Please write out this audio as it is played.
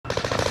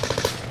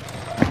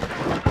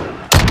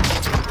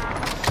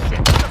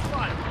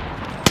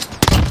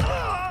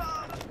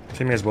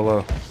Teammates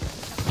below.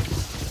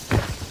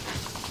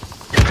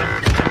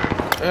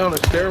 They're on the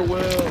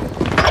stairwell.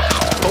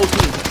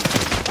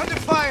 Under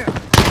fire.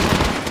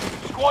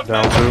 Squad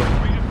Down member 2.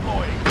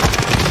 redeploying.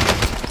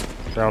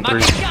 Down 3.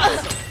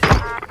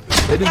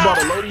 They just bought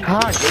a loading.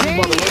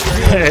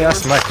 Yeah, I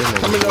smacked him.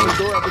 Coming out the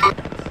door, out the door.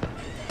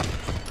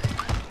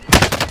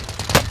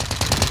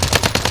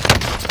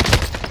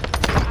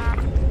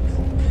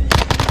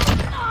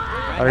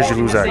 How did you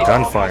lose that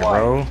gunfight,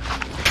 bro?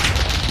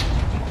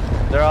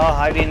 They're all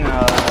hiding before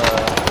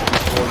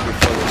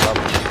the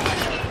level.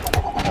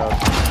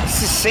 It's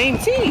the same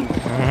team.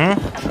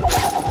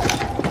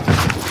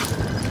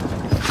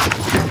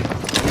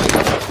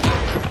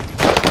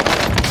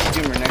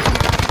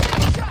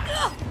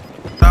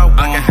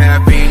 I can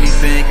have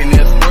anything in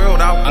this world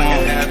I want. I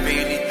can have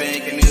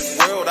anything in this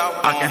world I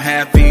want. I can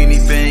have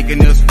anything in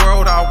this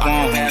world I want. I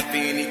can have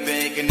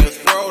anything in this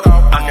world I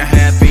want. I can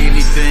have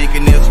anything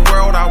in this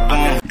world I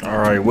want.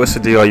 Alright, what's the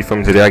deal? You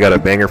from today? I got a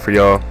banger for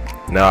y'all.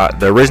 Now,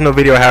 the original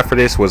video I had for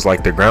this was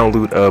like the ground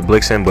loot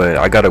BLIXEN, but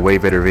I got a way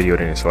better video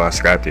than it, so I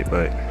scrapped it.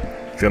 But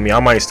feel me, I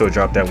might still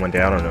drop that one day.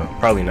 I don't know,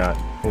 probably not.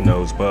 Who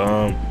knows?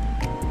 But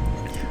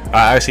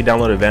I actually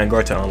downloaded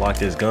Vanguard to unlock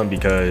this gun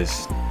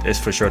because it's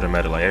for sure the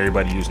meta. Like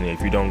everybody using it.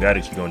 If you don't got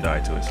it, you gonna die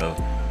to it. So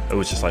it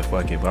was just like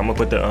fuck it. But I'm gonna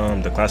put the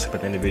classic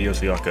at the end of the video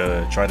so y'all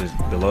can try the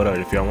loadout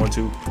if y'all want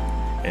to.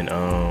 And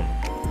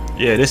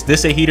yeah,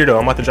 this a heater though.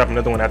 I'm about to drop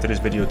another one after this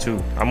video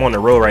too. I'm on the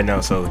road right now,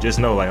 so just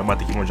know like I'm about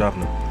to keep on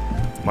dropping them.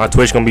 My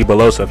Twitch gonna be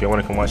below, so if y'all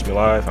wanna come watch me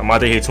live, I'm about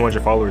to hit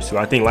 200 followers too.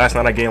 I think last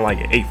night I gained like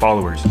 8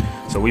 followers,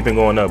 so we've been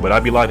going up. But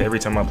I'll be live every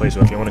time I play, so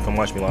if you wanna come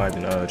watch me live,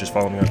 then just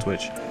follow me on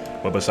Twitch.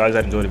 But besides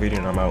that, enjoy the video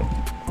and I'm out.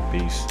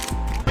 Peace.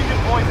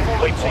 Point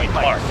fully point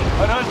mark.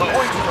 And earn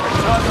points to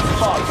return the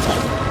fight.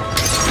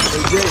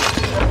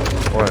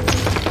 What?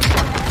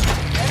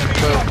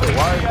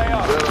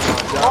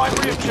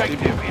 Primary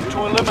objective is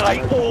to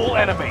eliminate all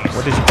enemies.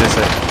 What did you just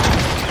say?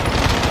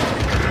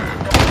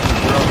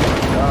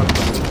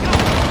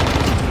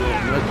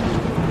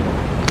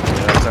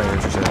 Yeah, that's not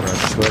what you said, bro.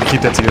 Just go ahead and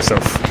keep that to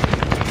yourself.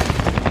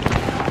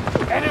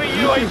 Enemy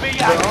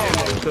UAV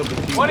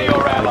active. One of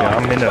your allies. Yeah,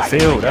 I'm in the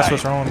field. That's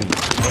what's wrong with me.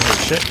 Oh,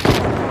 shit.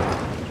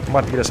 I'm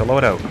about to get us a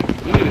loadout.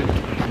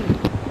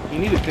 You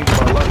need to think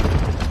about life.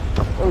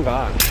 Oh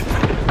God.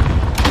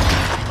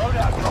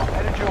 Loadout drop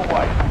headed your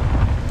way.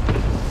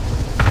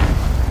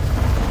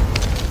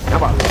 How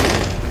about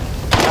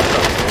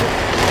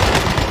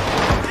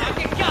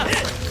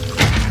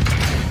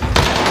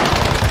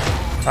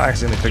I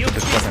accidentally picked up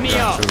this fucking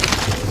gun too.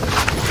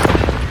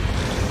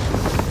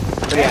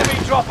 Enemy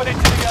dropping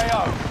into the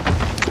AO.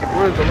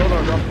 where's the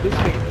loadout drop? This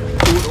thing do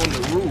it on the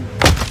roof.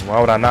 Why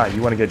would I not?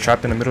 You want to get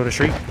trapped in the middle of the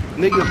street?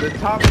 Nigga, the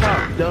top,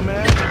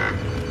 dumbass.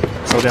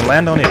 So then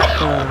land on it.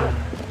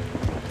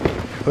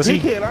 Pussy.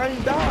 Dickhead, I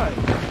ain't died.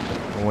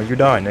 When you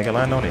die, nigga,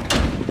 land on it.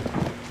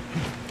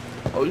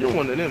 Oh, you're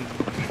one of them.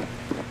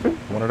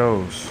 One of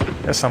those.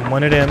 Yes, I'm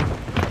one of them.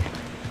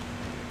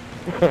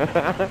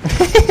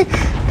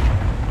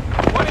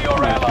 One of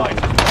your allies.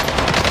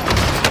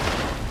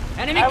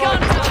 Enemy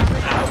contact.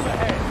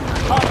 Overhead.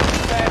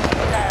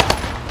 100% down.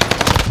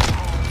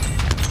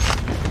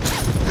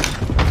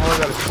 Oh, I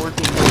got a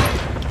 14.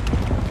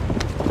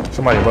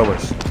 Somebody above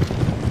us.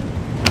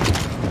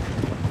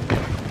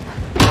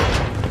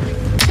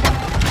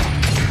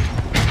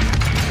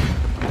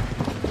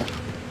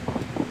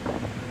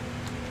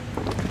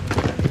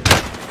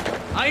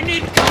 I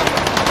need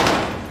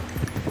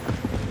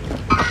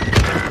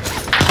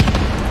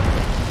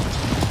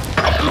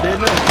You dead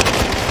now?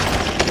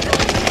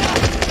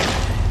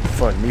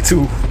 Fuck, me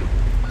too.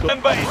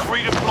 Member is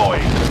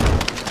redeploying.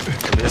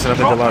 There's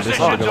another Drop Galad. There's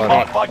another positions are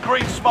marked Galad. by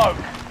green smoke.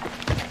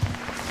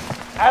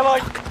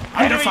 Allied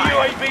enemy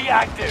UAV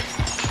active.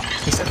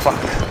 He said, fuck.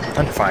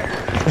 Under fire.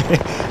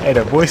 Hey,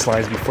 the voice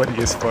lines be funny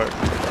as fuck.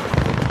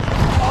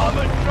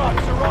 Armored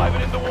trucks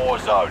arriving in the war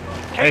zone.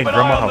 Keep Hey, an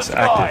Grandma eye on House the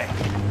sky. active.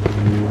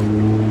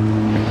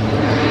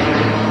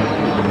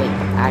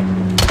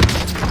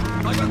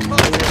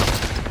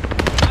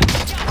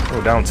 Oh,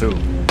 down two.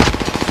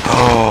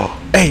 Oh,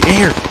 hey, in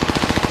here.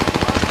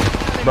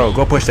 Bro,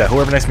 go push that.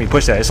 Whoever next to me,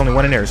 push that. It's only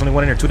one in there. It's only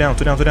one in there. Two down,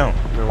 two down, two down.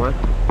 You know what?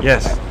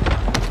 Yes.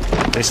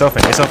 They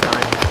selfing. They selfing.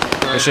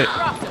 Good shit.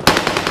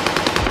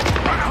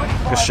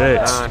 Good shit.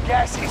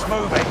 Gas is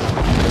moving.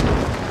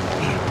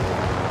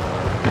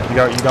 You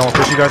got one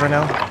push you guys right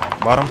now?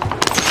 Bottom?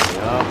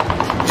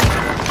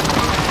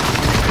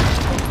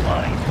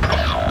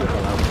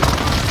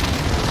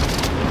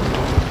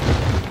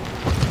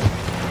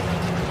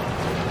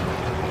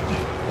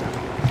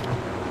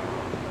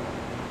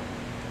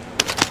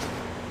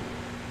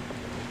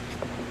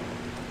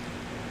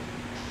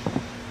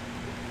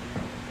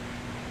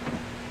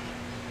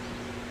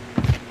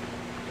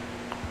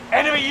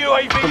 Enemy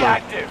UAV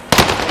active.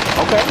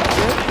 Okay.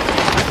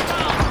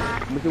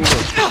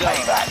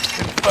 Payback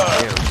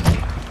confirmed.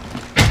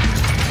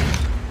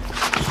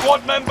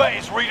 Squad member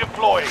is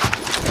redeploying.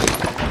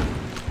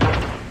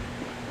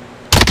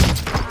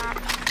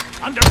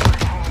 I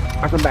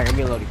come back. I'm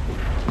getting loaded.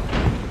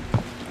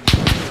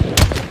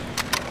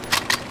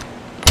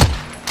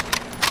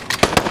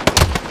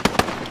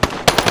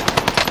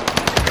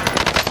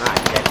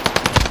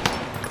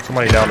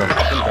 Somebody down there.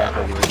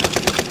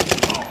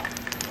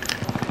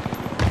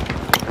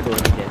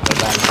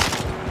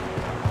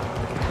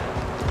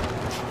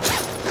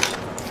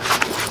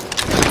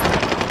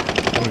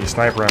 I need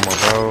sniper ammo,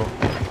 bro.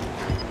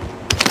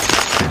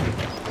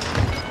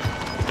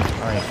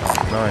 I ain't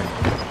found none.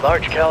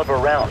 Large caliber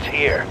rounds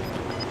here.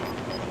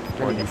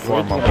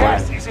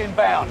 Gas is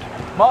inbound.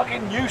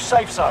 Marking new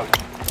safe zone.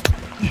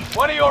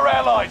 One of your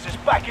allies is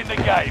back in the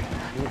game.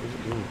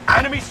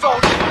 Enemy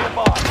soldiers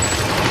nearby.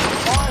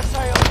 Fire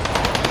sale.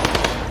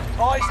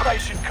 Buy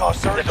station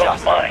costs are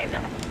adjusted. Mine.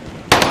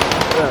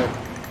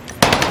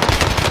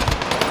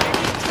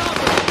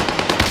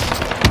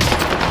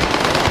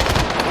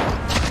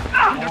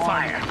 Under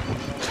fire.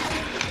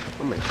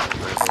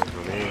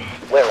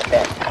 Where is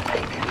that?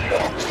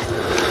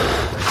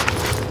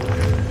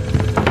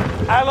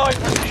 Allied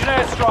precision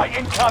airstrike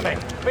incoming.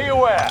 Be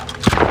aware.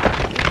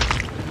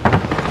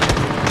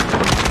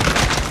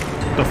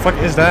 The fuck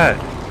is that?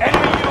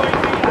 Enemy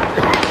UAV.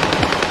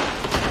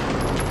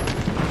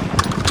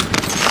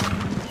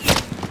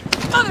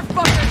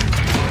 Motherfucker!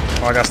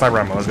 Oh, I got sniper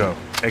ammo. Let's go.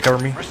 Hey, cover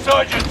me.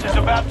 Resurgence is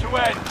about to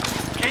end.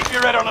 Keep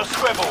your head on a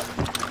swivel.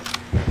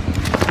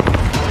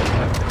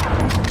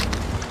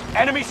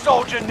 Enemy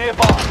soldier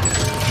nearby.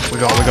 We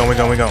go.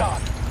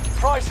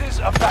 Prices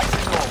are back to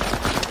normal.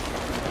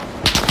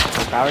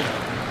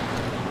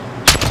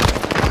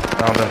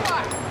 Down there.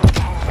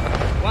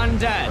 One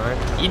dead.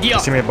 You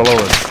Idiot. see me below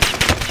us.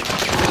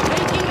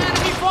 Taking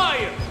enemy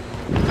fire.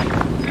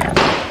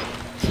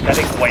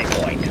 Setting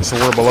waypoint. So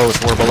we're below.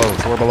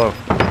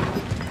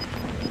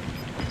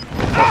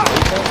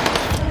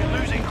 You're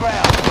losing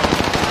ground.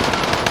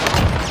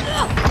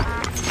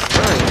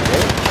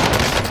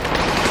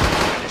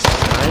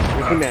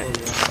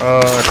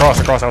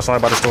 Across,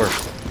 outside by the store.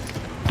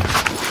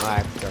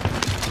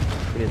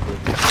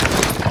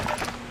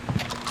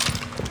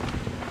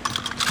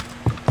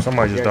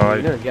 Somebody just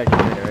died.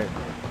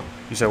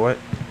 You said what?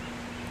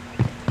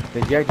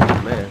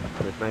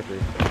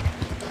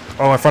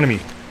 Oh, in front of me.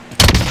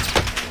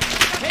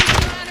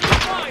 Taking enemy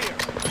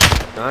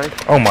fire.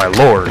 Oh my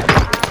lord.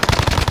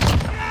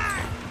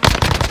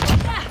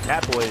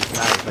 That boy is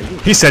nice. Like,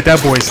 He said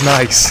that boy's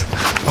nice.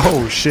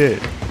 Oh shit.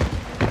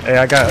 Hey,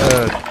 I got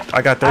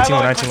 13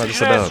 or 19 like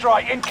set up.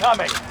 Strike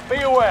incoming. Be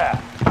aware.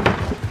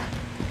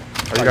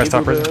 Are you guys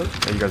top prison?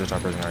 Yeah, you guys are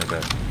top prison. Alright,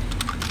 bet.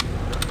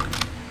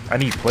 I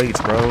need plates,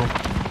 bro.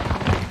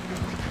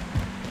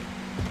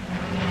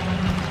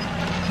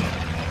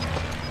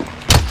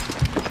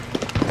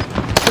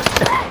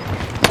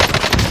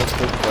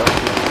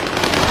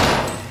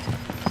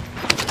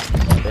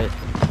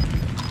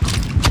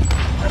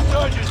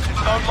 Resurgence is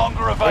no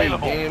longer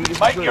available.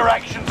 Make your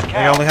actions I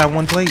count. only have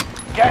one plate.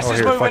 Gas Oh, is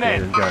here, moving fuck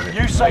it, in. you got it.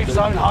 New safe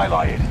zone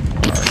highlighted.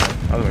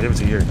 I was gonna give it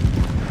to you.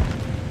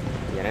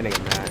 yeah, that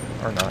nigga mad.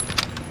 Or not.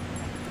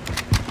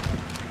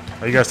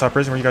 Are you guys top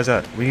prison? Where you guys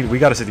at? We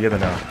gotta sit together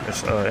now.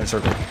 It's in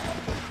circle.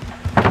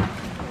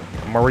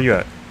 Where you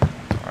at?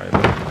 Alright,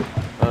 look.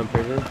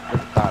 Prison.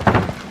 Let's stop.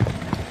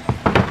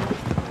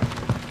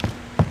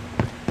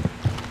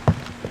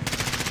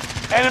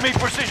 Enemy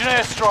precision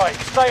airstrike.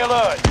 Stay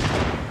alert.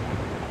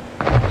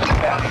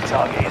 Bounty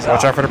target is Watch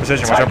up. out for the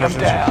position. Take Watch out for the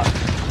them down.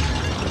 position.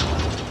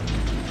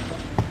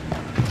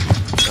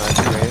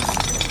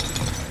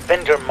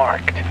 Vendor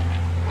marked.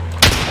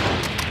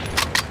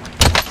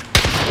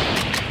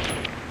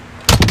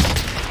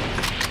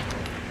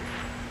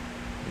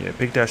 Yeah,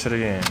 pick that shit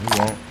again. You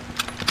won't.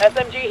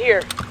 SMG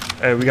here.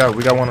 Hey, we got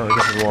one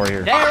against the wall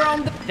here.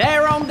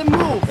 They're on the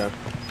move. Okay.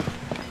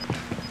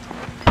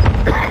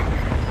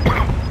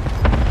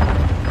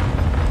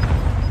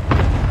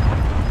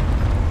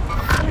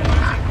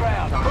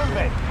 Ground. Move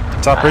it.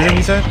 Top prison,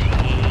 you said?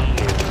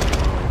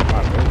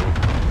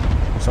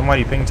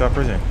 Somebody ping top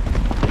prison.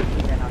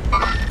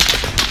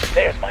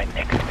 There's my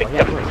next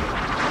victim.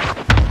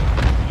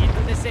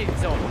 Into the safe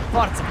zone.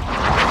 Forza.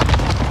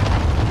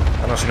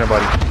 I don't see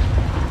nobody.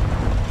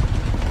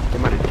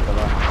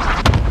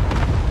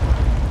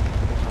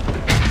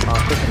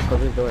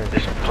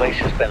 This place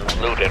has been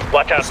looted.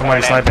 Watch out.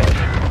 Somebody sniping.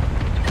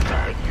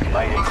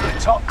 Made it to the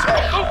top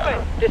 10.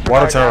 Movement.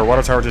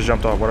 Water tower just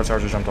jumped off.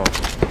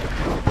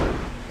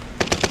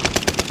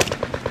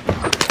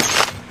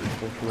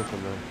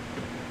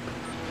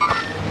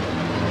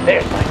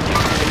 There's my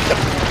next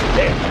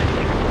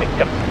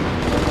victim.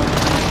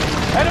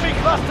 Enemy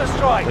cluster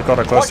strike. They caught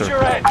a cluster. Watch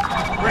your head.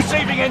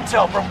 Receiving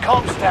intel from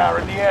comms tower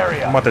in the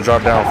area. I'm about to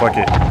drop down. Fuck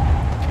it.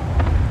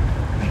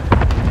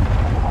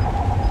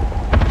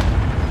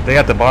 They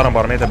got the bottom.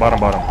 They at the bottom.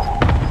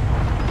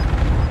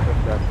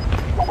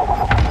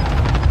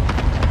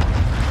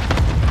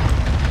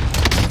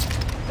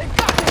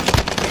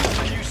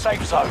 The new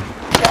safe zone.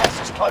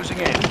 Gas is closing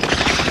in.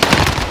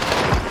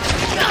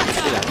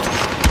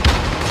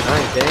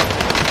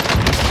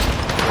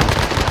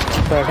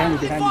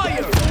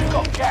 You've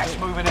got gas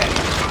moving in.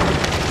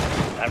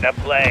 Time to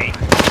play.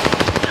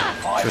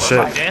 Good shit.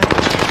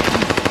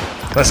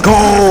 Let's go.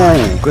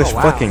 Good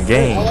fucking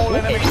game. All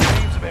enemy teams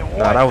have been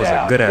Nah, that was a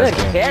wiped good ass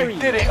out. game. You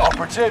did it,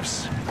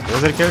 operatives.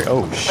 Was it a carry?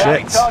 Oh Bounty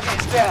shit. target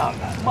is down.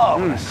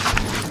 Marvelous.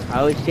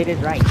 Oh shit is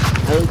right.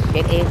 Oh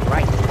shit is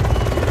right.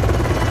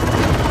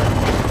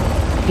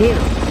 Here.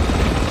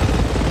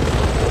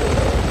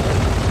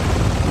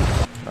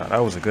 Nah, that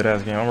was a good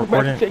ass game. I'm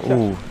recording.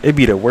 Ooh, it'd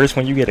be the worst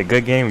when you get a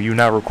good game and you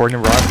not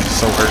recording, bro. I'm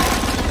so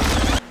hurt.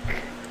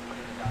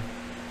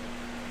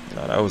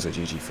 Nah, that was a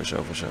GG for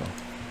sure, for sure.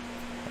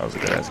 That was a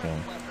good ass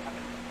game.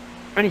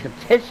 I need some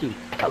tissue.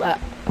 Hold up.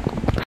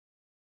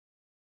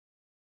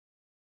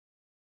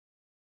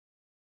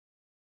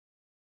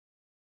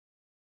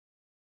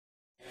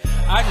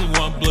 I just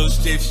want blue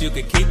strips, you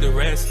can keep the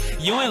rest.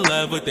 You in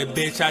love with the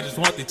bitch, I just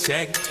want the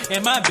check.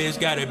 And my bitch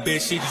got a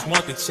bitch, she just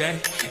want the check.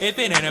 If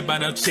it ain't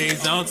about no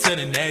chase, on to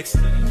the next.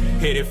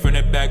 Hit it from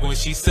the back when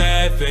she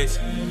sad face.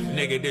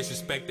 Nigga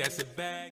disrespect, that's a bag.